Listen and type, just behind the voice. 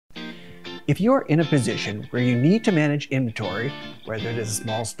If you are in a position where you need to manage inventory, whether it is a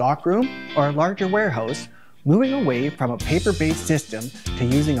small stockroom or a larger warehouse, moving away from a paper-based system to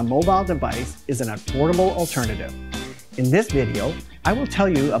using a mobile device is an affordable alternative. In this video, I will tell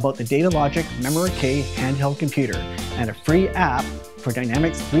you about the Datalogic Memor K handheld computer and a free app for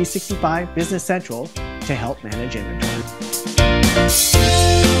Dynamics 365 Business Central to help manage inventory.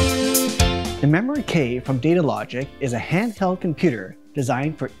 The Memor K from Datalogic is a handheld computer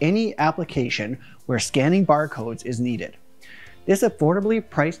designed for any application where scanning barcodes is needed. This affordably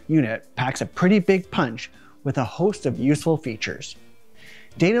priced unit packs a pretty big punch with a host of useful features.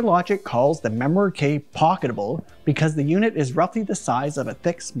 Datalogic calls the Memor K pocketable because the unit is roughly the size of a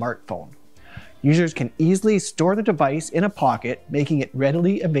thick smartphone. Users can easily store the device in a pocket, making it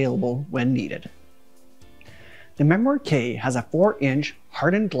readily available when needed. The Memor K has a 4-inch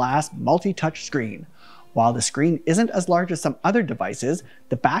hardened glass multi-touch screen. While the screen isn't as large as some other devices,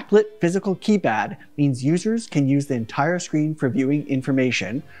 the backlit physical keypad means users can use the entire screen for viewing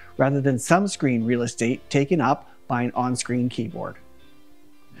information, rather than some screen real estate taken up by an on-screen keyboard.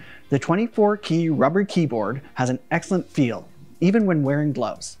 The 24-key rubber keyboard has an excellent feel, even when wearing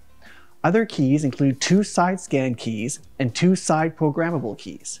gloves. Other keys include 2 side scan keys and 2 side programmable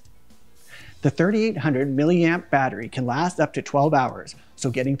keys. The 3800 milliamp battery can last up to 12 hours, so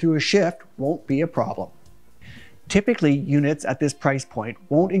getting through a shift won't be a problem. Typically, units at this price point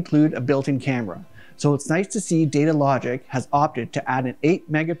won't include a built-in camera, so it's nice to see Datalogic has opted to add an 8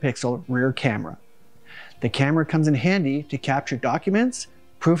 megapixel rear camera. The camera comes in handy to capture documents,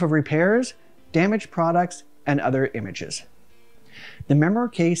 proof of repairs, damaged products, and other images. The Memor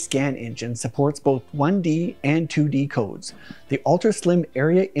K scan engine supports both 1D and 2D codes. The ultra-slim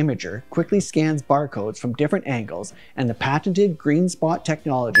area imager quickly scans barcodes from different angles, and the patented green spot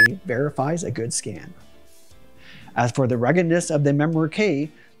technology verifies a good scan. As for the ruggedness of the Memor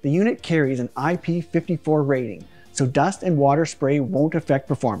K, the unit carries an IP54 rating, so dust and water spray won't affect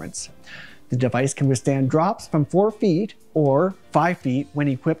performance. The device can withstand drops from 4 feet or 5 feet when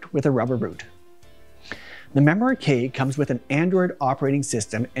equipped with a rubber boot. The Memor K comes with an Android operating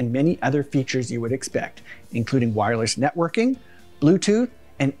system and many other features you would expect, including wireless networking, Bluetooth,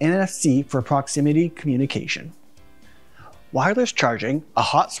 and NFC for proximity communication. Wireless charging, a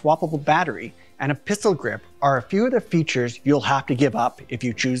hot swappable battery, and a pistol grip are a few of the features you'll have to give up if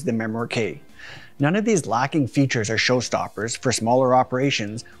you choose the Memor K. None of these lacking features are showstoppers for smaller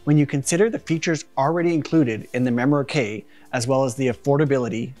operations when you consider the features already included in the Memor K, as well as the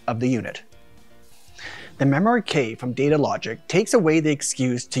affordability of the unit. The Memor K from Datalogic takes away the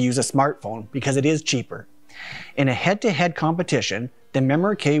excuse to use a smartphone because it is cheaper. In a head-to-head competition, the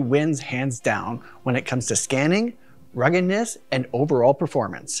Memor K wins hands down when it comes to scanning, ruggedness, and overall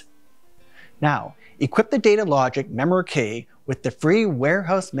performance. Now, equip the Datalogic Memor K with the free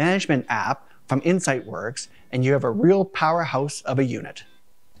warehouse management app from InsightWorks, and you have a real powerhouse of a unit.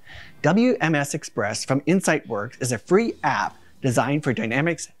 Wms Express from InsightWorks is a free app designed for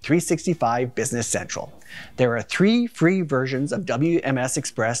Dynamics 365 Business Central. There are 3 free versions of Wms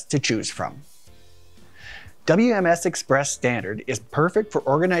Express to choose from. Wms Express Standard is perfect for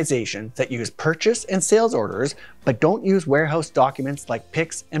organizations that use purchase and sales orders but don't use warehouse documents like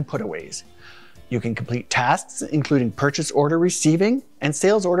picks and putaways. You can complete tasks including purchase order receiving and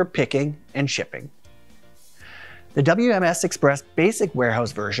sales order picking and shipping. The Wms Express Basic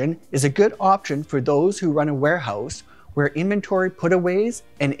Warehouse version is a good option for those who run a warehouse where inventory putaways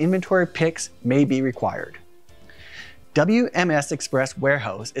and inventory picks may be required. Wms Express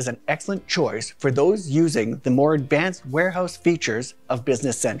Warehouse is an excellent choice for those using the more advanced warehouse features of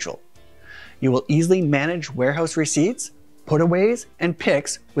Business Central. You will easily manage warehouse receipts, putaways, and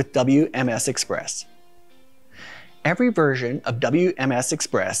picks with Wms Express. Every version of Wms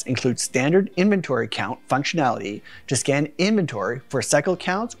Express includes standard inventory count functionality to scan inventory for cycle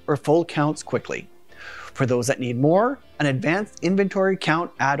counts or full counts quickly. For those that need more, an advanced inventory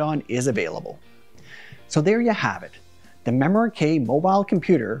count add-on is available. So there you have it. The Memor K mobile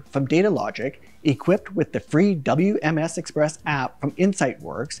computer from Datalogic, equipped with the free Wms Express app from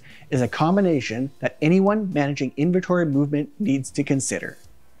InsightWorks, is a combination that anyone managing inventory movement needs to consider.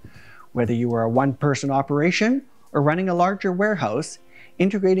 Whether you are a one-person operation or running a larger warehouse,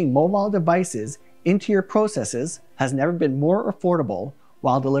 integrating mobile devices into your processes has never been more affordable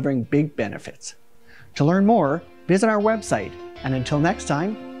while delivering big benefits. To learn more, visit our website, and until next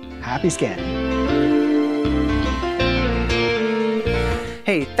time, happy scanning.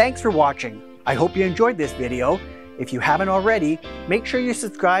 Hey, thanks for watching. I hope you enjoyed this video. If you haven't already, make sure you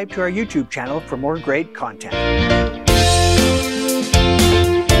subscribe to our YouTube channel for more great content.